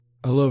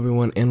Hello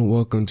everyone and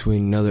welcome to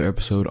another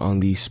episode on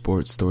the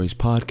Sports Stories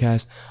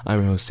podcast. I'm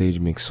your host Sage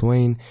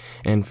McSwain,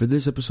 and for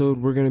this episode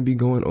we're going to be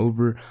going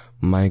over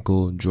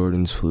Michael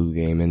Jordan's flu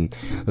game and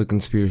the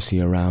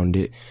conspiracy around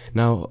it.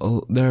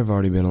 Now, there have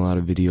already been a lot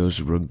of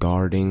videos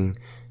regarding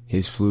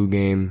his flu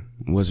game.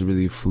 Was it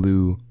really a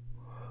flu,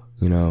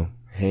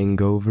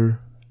 hangover?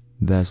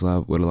 That's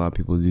what a lot of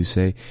people do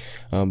say.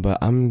 But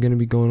I'm going to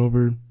be going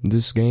over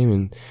this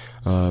game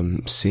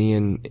and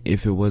seeing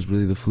if it was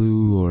really the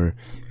flu or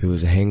if it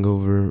was a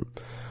hangover,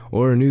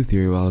 or a new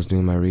theory while I was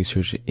doing my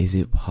research. Is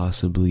it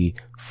possibly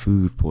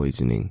food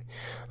poisoning?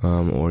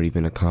 Or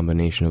even a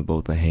combination of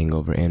both a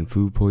hangover and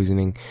food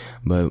poisoning?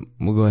 But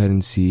we'll go ahead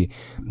and see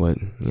what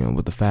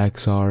the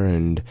facts are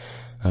and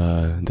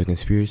the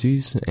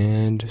conspiracies,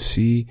 and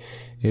see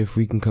if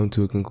we can come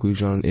to a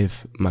conclusion on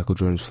if Michael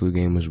Jordan's flu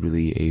game was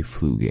really a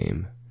flu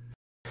game.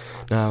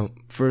 Now,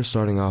 first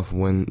starting off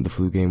when the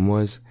flu game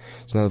was.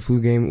 So now the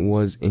flu game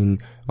was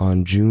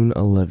on June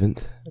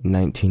 11th,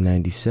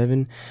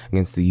 1997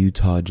 against the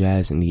Utah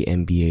Jazz in the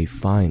NBA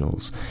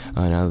Finals.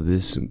 Now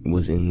this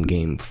was in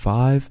Game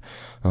 5,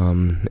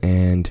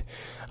 and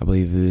I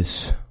believe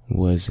this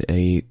was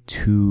a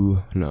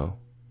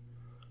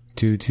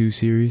 2-2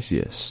 series.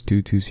 Yes,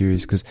 2-2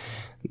 series, because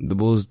the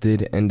Bulls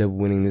did end up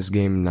winning this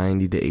game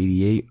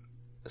 90-88.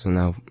 So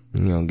now,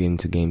 getting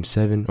to Game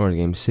 7 or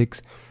Game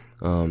 6.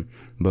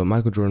 But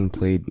Michael Jordan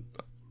played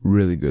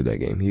really good that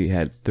game. He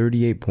had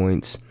 38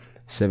 points,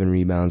 7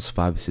 rebounds,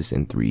 5 assists,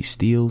 and 3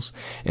 steals.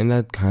 And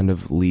that kind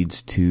of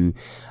leads to,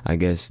 I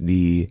guess,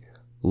 the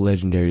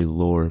legendary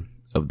lore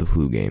of the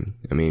flu game.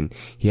 I mean,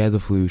 he had the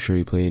flu. Sure,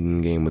 he played in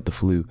a game with the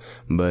flu.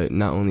 But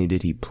not only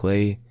did he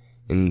play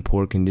in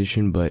poor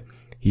condition, but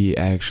he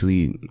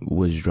actually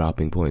was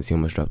dropping points. He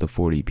almost dropped a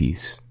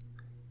 40-piece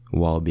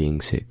while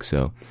being sick.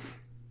 So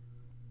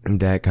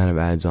that kind of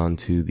adds on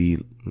to the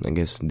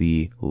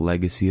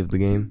legacy of the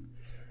game.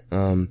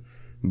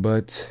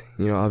 But,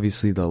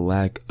 obviously the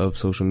lack of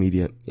social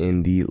media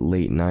in the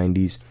late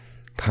 90s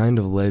kind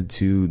of led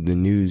to the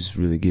news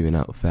really giving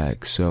out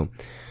facts. So,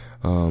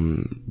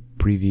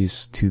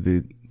 previous to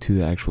the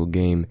actual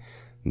game,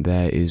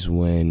 that is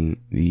when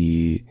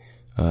the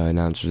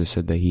announcers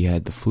said that he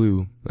had the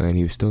flu and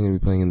he was still going to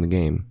be playing in the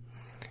game.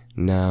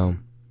 Now,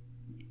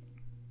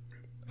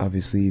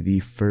 obviously the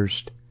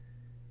first,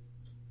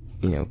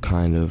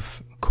 kind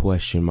of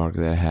question mark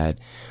that I had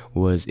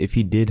was, if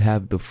he did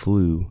have the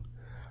flu,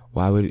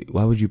 why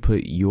would you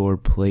put your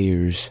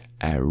players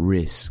at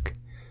risk?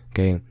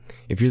 Okay,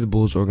 if you're the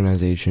Bulls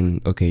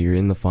organization, okay, you're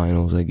in the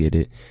finals, I get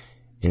it,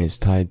 and it's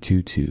tied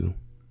 2-2.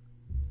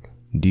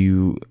 Do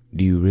you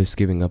risk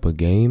giving up a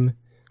game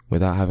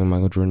without having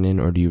Michael Jordan in,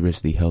 or do you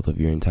risk the health of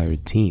your entire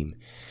team?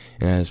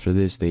 And as for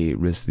this, they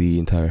risk the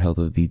entire health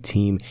of the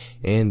team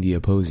and the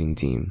opposing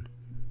team.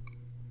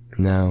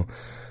 Now,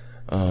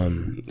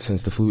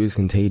 since the flu is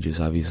contagious,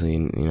 obviously,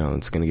 and,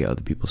 it's going to get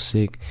other people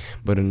sick.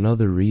 But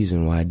another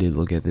reason why I did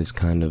look at this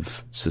kind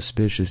of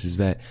suspicious is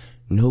that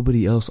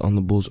nobody else on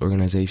the Bulls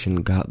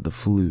organization got the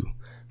flu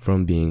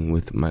from being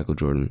with Michael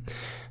Jordan.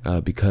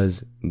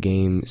 Because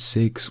Game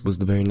 6 was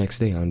the very next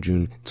day on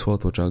June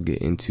 12th, which I'll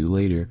get into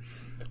later.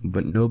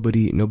 But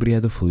nobody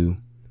had the flu.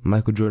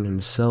 Michael Jordan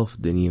himself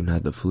didn't even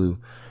have the flu.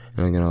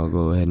 And again, I'll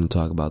go ahead and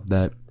talk about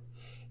that.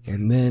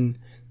 And then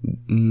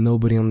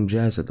nobody on the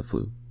Jazz had the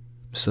flu.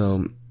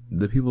 So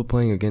the people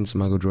playing against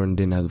Michael Jordan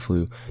didn't have the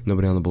flu.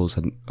 Nobody on the Bulls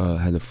had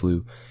the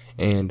flu.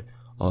 And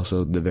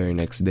also the very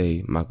next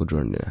day, Michael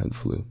Jordan didn't have the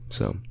flu.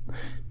 So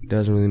it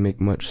doesn't really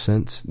make much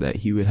sense that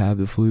he would have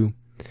the flu.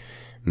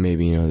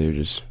 Maybe, they're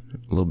just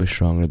a little bit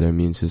stronger. Their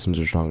immune systems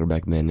are stronger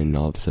back then, and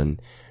all of a sudden,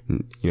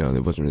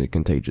 it wasn't really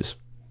contagious,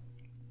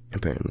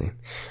 apparently.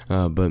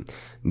 But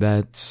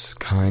that's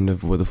kind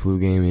of what the flu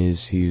game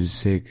is. He was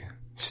sick,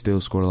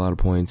 still scored a lot of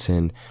points,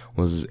 and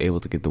was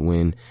able to get the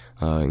win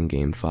in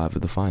Game 5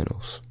 of the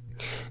finals.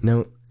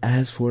 Now,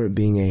 as for it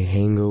being a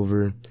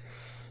hangover,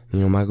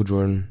 Michael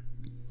Jordan,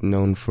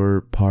 known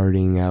for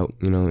partying out,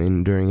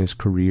 during his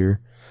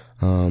career,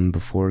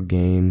 before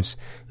games.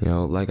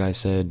 Like I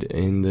said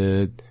in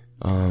the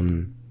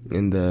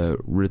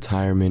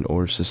retirement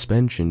or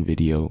suspension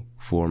video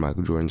for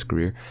Michael Jordan's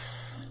career,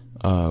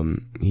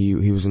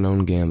 he was a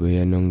known gambler. He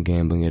had a known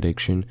gambling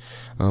addiction.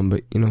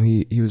 But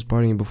he was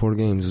partying before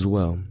games as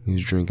well. He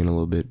was drinking a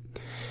little bit.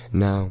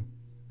 Now,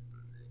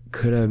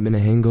 could have been a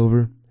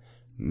hangover?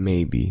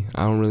 Maybe.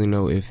 I don't really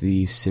know if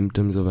the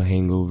symptoms of a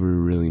hangover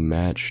really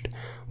matched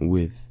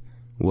with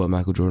what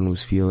Michael Jordan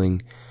was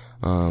feeling.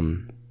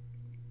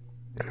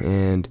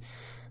 And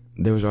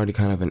there was already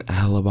kind of an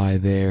alibi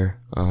there.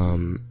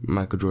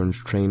 Michael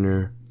Jordan's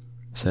trainer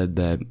said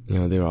that,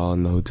 they were all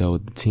in the hotel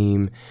with the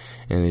team,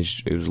 and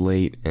it was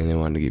late, and they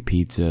wanted to get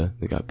pizza.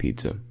 They got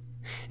pizza.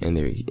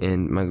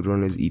 And Michael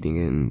Jordan is eating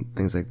it and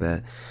things like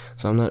that.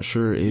 So I'm not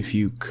sure if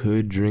you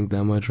could drink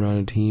that much around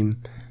a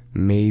team.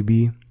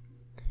 Maybe.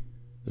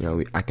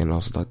 I can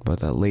also talk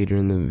about that later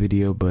in the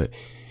video, but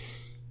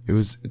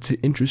it's an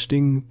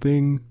interesting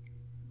thing.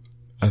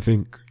 I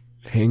think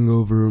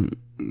hangover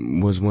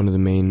was one of the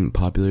main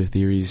popular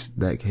theories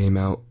that came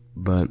out,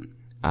 but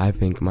I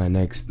think my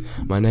next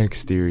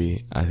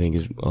theory, I think,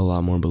 is a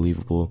lot more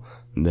believable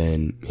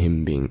than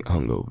him being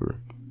hungover.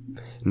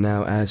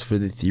 Now, as for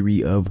the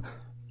theory of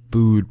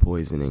food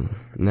poisoning,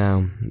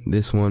 now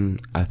this one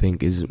I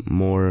think is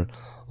more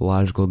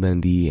logical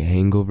than the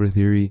hangover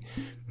theory,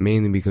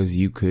 mainly because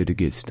you could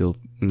still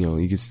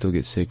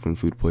get sick from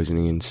food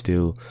poisoning and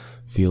still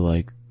feel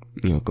like,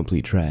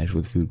 complete trash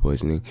with food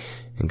poisoning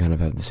and kind of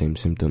have the same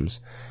symptoms.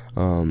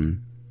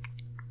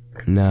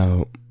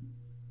 Now,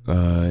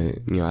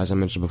 as I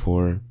mentioned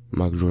before,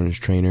 Michael Jordan's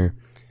trainer,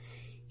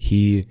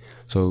 he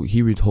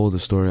retold the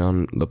story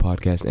on the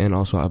podcast, and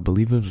also I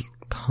believe it was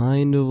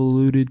kind of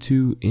alluded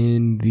to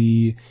in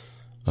the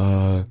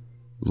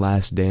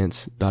Last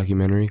Dance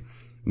documentary,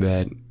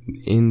 that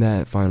in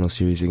that final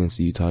series against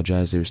the Utah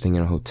Jazz, they were staying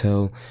in a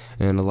hotel,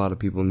 and a lot of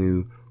people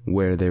knew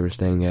where they were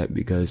staying at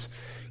because,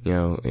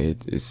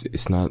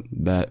 it's not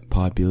that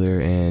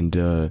popular, and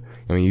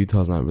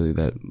Utah's not really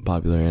that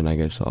popular, and I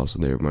guess also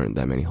there weren't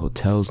that many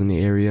hotels in the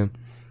area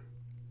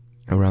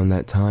around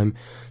that time,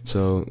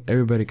 so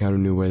everybody kind of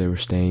knew where they were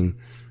staying,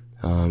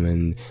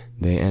 and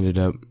they ended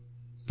up,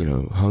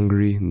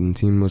 hungry.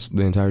 The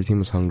entire team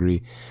was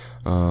hungry,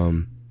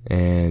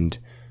 and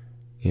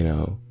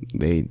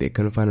they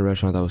couldn't find a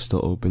restaurant that was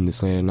still open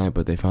this late at night,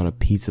 but they found a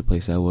pizza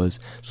place that was.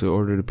 So they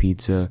ordered a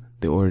pizza.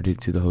 They ordered it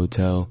to the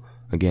hotel.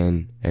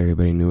 Again,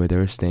 everybody knew where they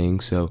were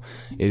staying, so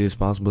it is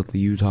possible that the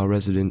Utah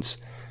residents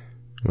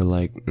were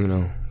like,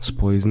 let's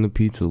poison the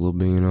pizza a little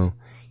bit, you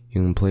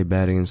can play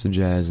bad against the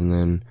Jazz, and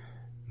then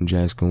the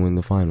Jazz can win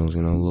the finals, a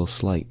little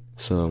slight.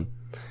 So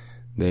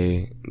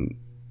they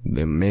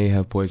may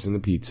have poisoned the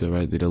pizza,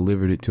 right? They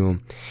delivered it to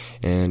him,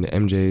 and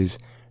MJ's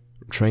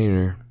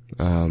trainer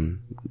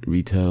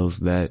retells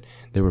that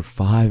there were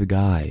 5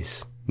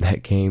 guys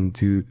that came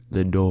to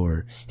the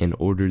door and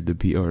ordered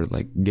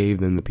gave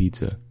them the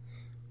pizza.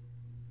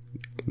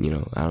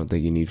 I don't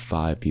think you need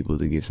 5 people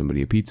to give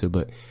somebody a pizza,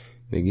 but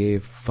they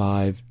gave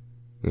 5.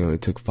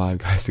 It took 5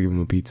 guys to give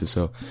them a pizza,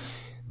 so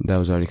that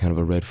was already kind of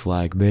a red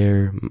flag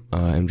there.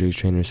 MJ's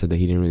trainer said that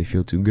he didn't really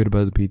feel too good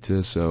about the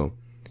pizza, so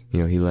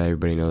he let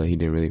everybody know that he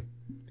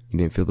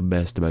didn't feel the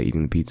best about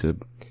eating the pizza,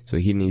 so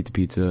he didn't eat the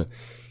pizza.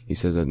 He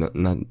says that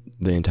not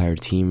the entire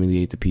team really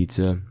ate the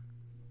pizza,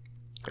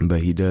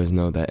 but he does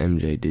know that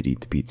MJ did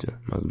eat the pizza.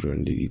 Michael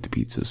Jordan did eat the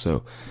pizza,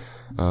 so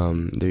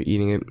they're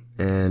eating it,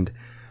 and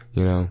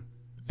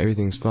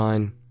everything's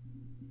fine.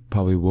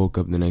 Probably woke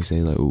up the next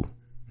day like, ooh,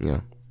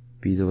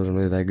 pizza wasn't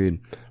really that good.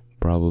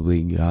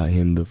 Probably got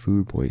him the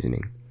food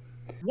poisoning.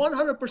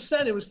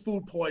 100% it was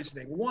food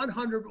poisoning.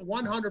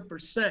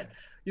 100%.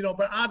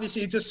 But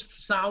obviously it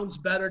just sounds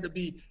better to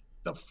be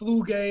the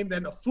flu game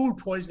than the food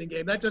poisoning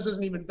game. That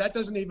doesn't even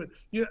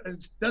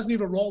it doesn't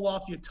even roll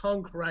off your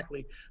tongue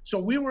correctly. So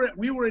we were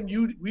in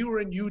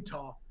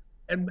Utah,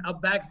 and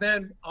back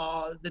then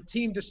the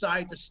team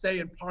decided to stay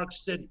in Park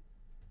City.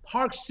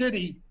 Park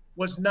City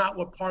was not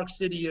what Park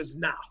City is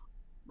now.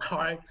 All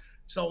right.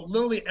 So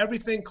literally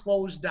everything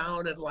closed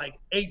down at like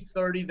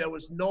 8:30. There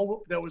was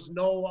no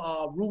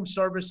room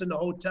service in the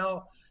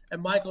hotel.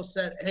 And Michael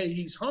said, "Hey,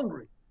 he's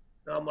hungry."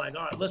 And I'm like,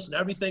 "All right, listen,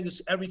 everything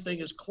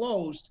is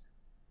closed."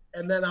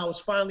 And then I was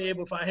finally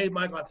able to find, "Hey,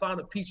 Michael, I found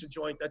a pizza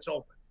joint that's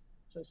open."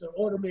 So I said,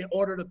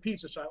 order the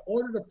pizza. So I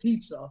ordered a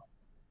pizza,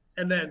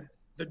 and then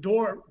the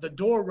door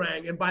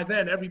rang. And by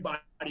then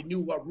everybody knew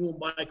what room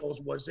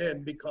Michael's was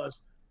in because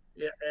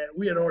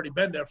we had already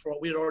been there for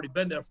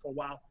a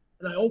while.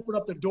 And I open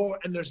up the door,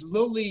 and there's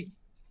literally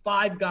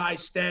 5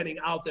 guys standing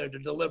out there to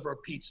deliver a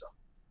pizza.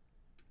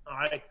 All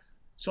right.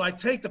 So I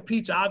take the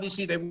pizza.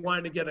 Obviously, they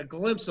wanted to get a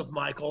glimpse of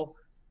Michael.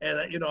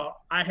 And,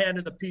 I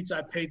handed the pizza.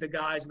 I paid the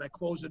guys, and I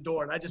closed the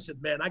door. And I just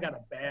said, "Man, I got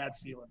a bad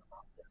feeling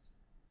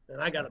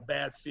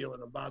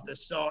about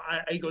this." So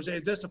he goes, "Hey,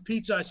 is this a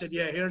pizza?" I said,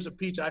 "Yeah, here's a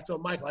pizza." I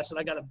told Michael, I said,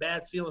 "I got a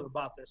bad feeling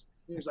about this."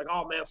 He was like,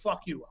 "Oh, man,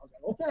 fuck you." I was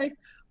like,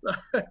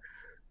 "Okay."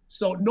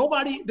 So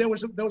there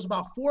was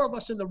about 4 of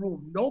us in the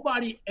room.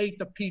 Nobody ate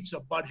the pizza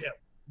but him.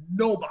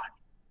 Nobody.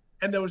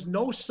 And there was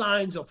no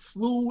signs of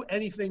flu,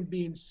 anything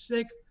being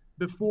sick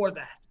before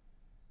that.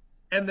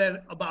 And then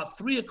about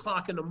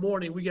 3:00 in the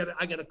morning,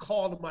 I get a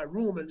call to my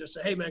room and just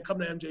say, "Hey man, come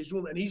to MJ's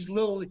room." And he's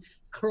literally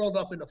curled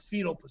up in a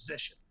fetal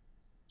position.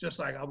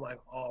 I'm like,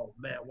 "Oh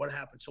man, what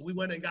happened?" So we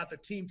went and got the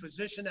team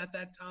physician at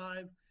that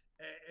time,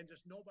 and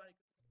just nobody.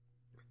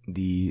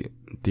 The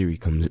theory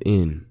comes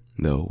in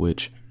though,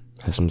 which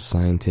has some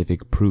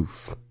scientific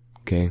proof,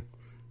 okay?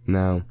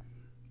 Now,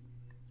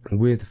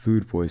 with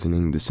food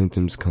poisoning, the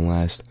symptoms can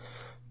last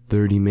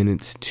 30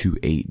 minutes to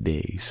 8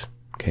 days,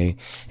 okay?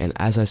 And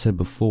as I said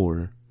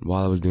before,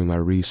 while I was doing my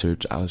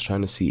research, I was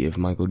trying to see if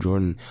Michael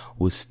Jordan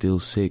was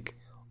still sick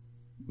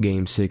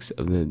Game 6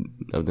 of the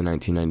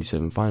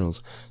 1997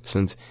 finals,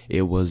 since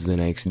it was the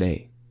next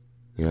day.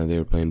 They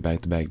were playing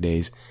back-to-back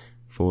days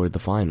for the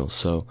finals.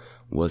 So,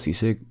 was he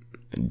sick?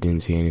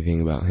 Didn't see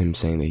anything about him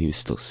saying that he was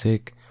still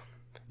sick.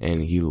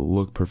 And he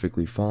looked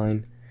perfectly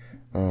fine.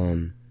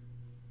 And,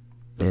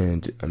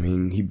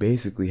 he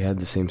basically had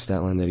the same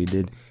stat line that he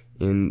did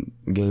in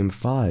Game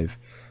 5.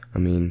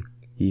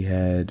 he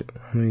had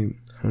how many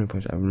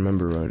points? I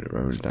remember I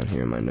wrote it down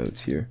here in my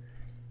notes here.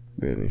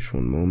 Bear with me just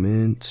one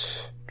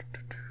moment.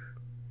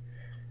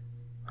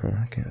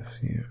 I can't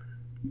see it.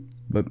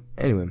 But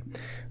anyway,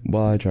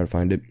 while I try to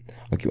find it,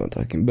 I'll keep on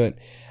talking. But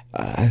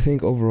I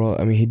think overall,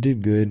 I mean, he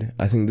did good.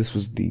 I think this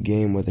was the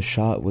game where the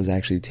shot was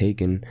actually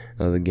taken,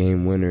 the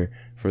game winner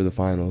for the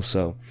finals.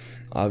 So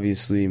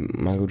obviously,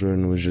 Michael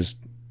Jordan was just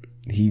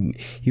he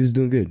was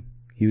doing good.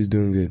 He was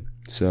doing good.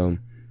 So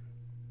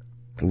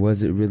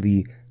was it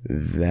really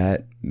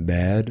that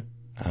bad?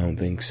 I don't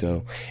think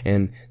so.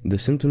 And the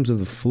symptoms of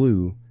the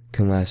flu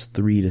can last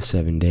 3 to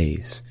 7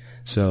 days.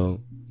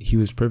 So he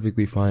was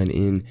perfectly fine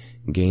in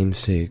Game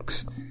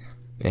 6.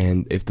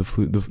 And if the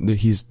flu,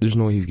 there's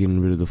no way he's getting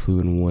rid of the flu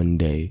in 1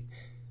 day.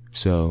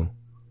 So,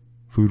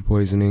 food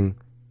poisoning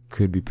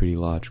could be pretty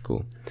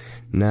logical.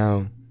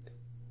 Now,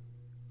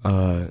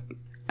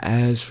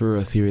 as for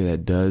a theory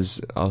that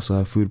does also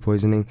have food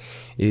poisoning,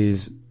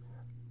 is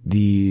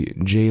the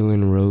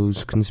Jalen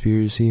Rose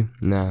conspiracy.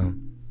 Now,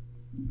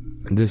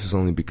 this is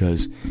only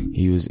because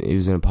he was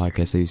in a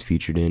podcast that he's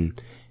featured in.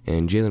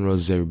 And Jalen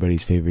Rose is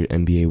everybody's favorite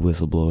NBA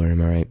whistleblower,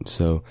 am I right?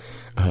 So,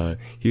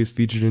 he was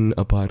featured in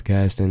a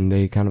podcast, and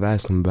they kind of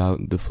asked him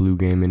about the flu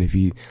game and if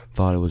he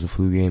thought it was a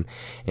flu game.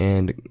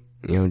 And,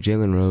 you know,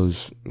 Jalen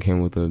Rose came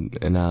with an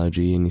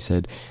analogy, and he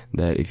said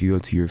that if you go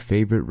to your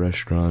favorite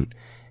restaurant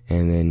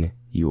and then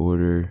you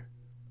order,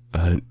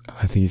 I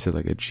think he said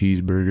like a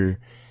cheeseburger,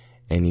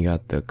 and you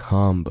got the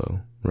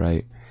combo,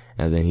 right?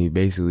 And then he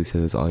basically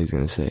said that's all he's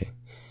gonna say.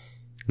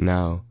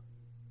 Now,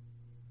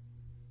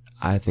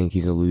 I think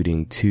he's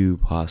alluding to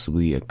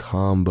possibly a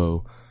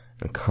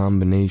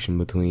combination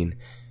between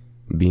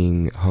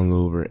being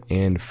hungover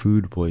and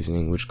food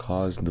poisoning, which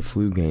caused the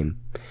flu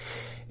game.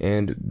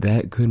 And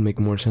that could make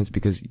more sense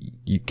because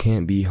you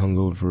can't be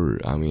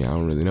hungover. I mean, I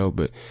don't really know,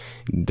 but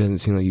it doesn't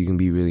seem like you can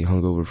be really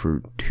hungover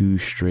for 2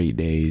 straight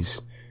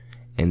days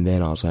and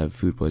then also have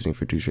food poisoning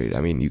for 2 straight days.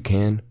 I mean, you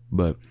can,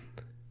 but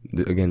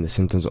again, the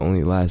symptoms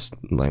only last,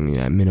 I mean,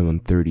 at minimum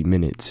 30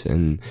 minutes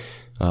and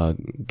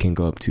can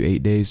go up to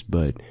 8 days,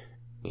 but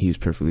he was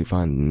perfectly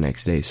fine the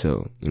next day.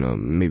 So, you know,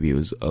 maybe it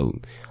was a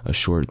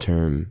short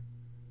term,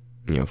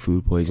 you know,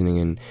 food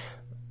poisoning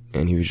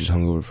and he was just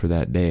hungover for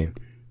that day,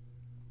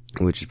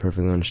 which is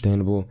perfectly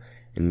understandable,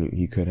 and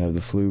he could have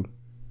the flu,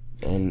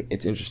 and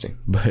it's interesting.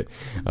 But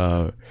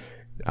I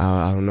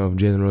don't know if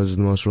Jalen Rose is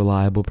the most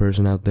reliable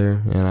person out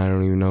there, and I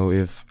don't even know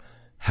if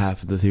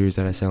half of the theories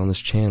that I say on this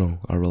channel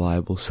are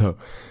reliable. So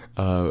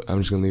I'm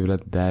just gonna leave it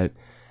at that,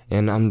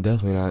 and I'm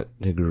definitely not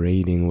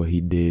degrading what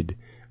he did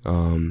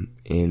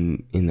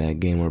in that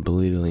game or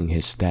belittling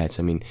his stats.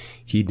 I mean,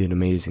 he did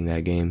amazing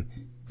that game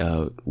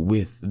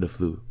with the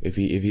flu. If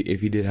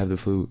he did have the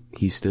flu,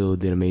 he still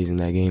did amazing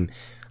that game.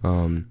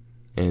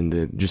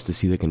 And just to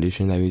see the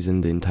condition that he was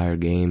in the entire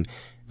game,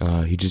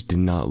 he just did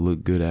not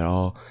look good at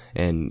all.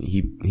 And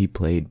he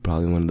played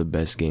probably one of the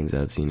best games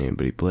I've seen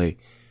anybody play.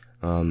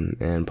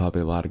 And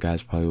probably a lot of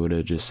guys probably would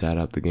have just sat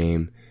out the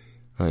game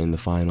in the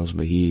finals,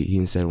 but he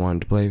instead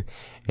wanted to play,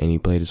 and he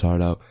played his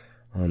heart out,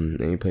 and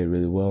he played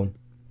really well.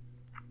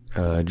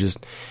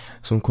 Just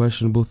some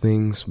questionable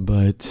things,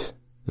 but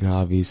you know,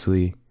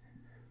 obviously,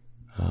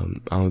 I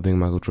don't think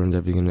Michael Jordan's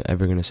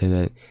ever gonna say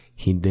that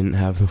he didn't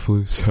have the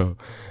flu. So,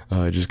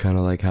 just kind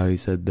of like how he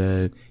said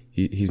that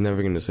he's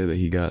never gonna say that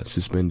he got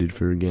suspended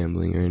for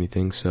gambling or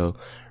anything. So,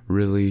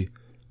 really,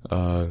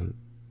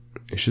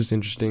 it's just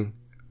interesting.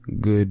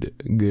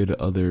 Good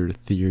other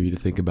theory to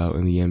think about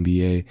in the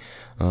NBA.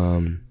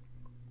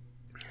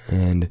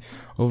 And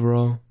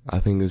overall, I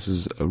think this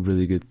is a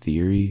really good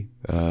theory.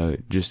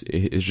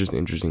 It's just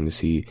interesting to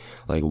see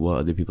like what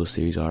other people's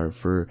theories are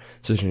for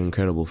such an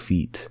incredible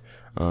feat.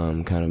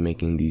 Kind of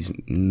making these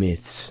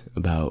myths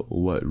about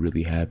what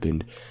really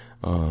happened.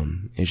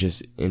 It's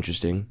just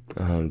interesting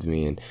to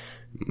me, and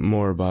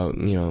more about,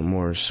 you know,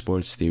 more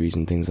sports theories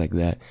and things like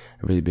that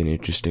have really been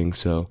interesting.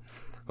 So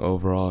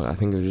overall, I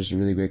think it was just a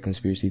really great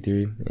conspiracy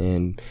theory,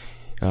 and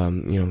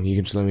you know, you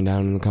can just let me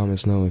down in the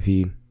comments know if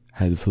he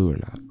had the flu or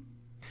not.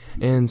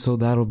 And so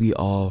that'll be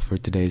all for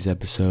today's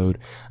episode.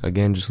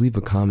 Again, just leave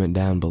a comment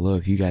down below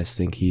if you guys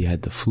think he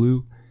had the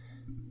flu,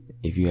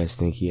 if you guys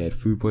think he had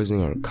food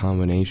poisoning, or a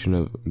combination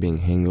of being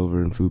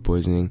hangover and food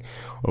poisoning,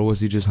 or was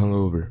he just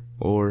hungover,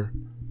 or,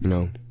 you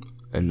know,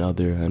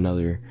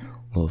 another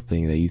little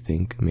thing that you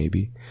think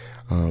maybe.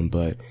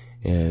 But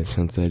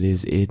since that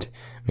is it,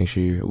 make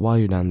sure while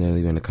you're down there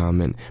leaving a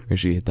comment, make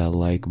sure you hit that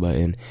like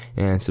button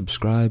and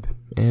subscribe,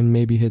 and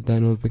maybe hit that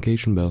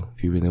notification bell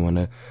if you really want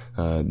to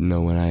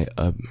know when I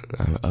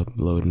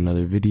upload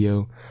another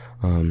video.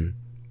 And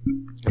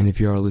if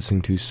you are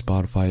listening to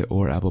Spotify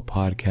or Apple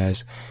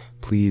Podcasts,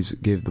 please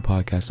give the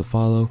podcast a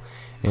follow,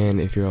 and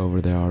if you're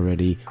over there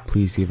already,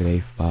 please give it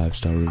a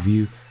 5-star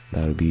review.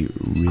 That would be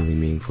really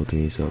meaningful to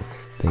me, so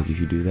thank you if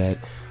you do that.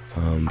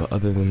 But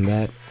other than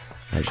that,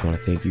 I just want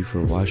to thank you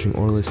for watching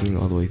or listening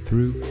all the way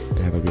through, and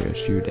have a great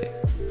rest of your day.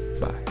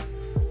 Bye.